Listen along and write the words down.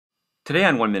Today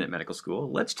on 1 Minute Medical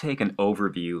School, let's take an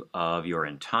overview of your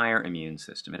entire immune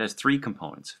system. It has three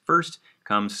components. First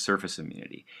comes surface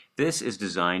immunity. This is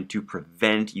designed to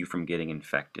prevent you from getting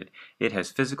infected. It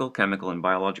has physical, chemical, and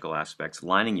biological aspects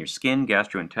lining your skin,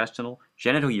 gastrointestinal,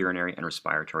 genitourinary, and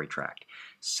respiratory tract.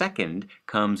 Second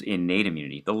comes innate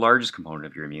immunity, the largest component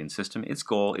of your immune system. Its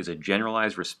goal is a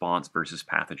generalized response versus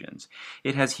pathogens.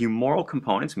 It has humoral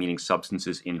components, meaning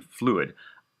substances in fluid.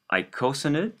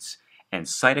 Eicosanoids and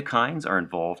cytokines are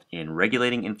involved in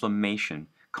regulating inflammation.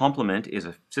 Complement is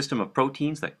a system of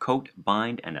proteins that coat,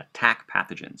 bind, and attack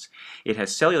pathogens. It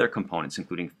has cellular components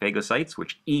including phagocytes,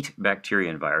 which eat bacteria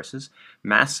and viruses,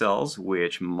 mast cells,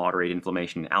 which moderate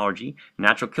inflammation and allergy,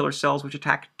 natural killer cells, which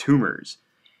attack tumors.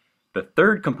 The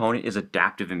third component is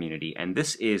adaptive immunity, and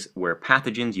this is where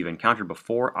pathogens you've encountered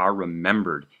before are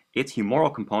remembered. Its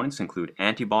humoral components include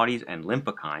antibodies and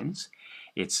lymphokines.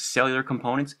 Its cellular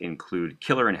components include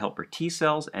killer and helper T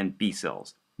cells and B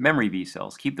cells. Memory B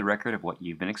cells keep the record of what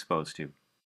you've been exposed to.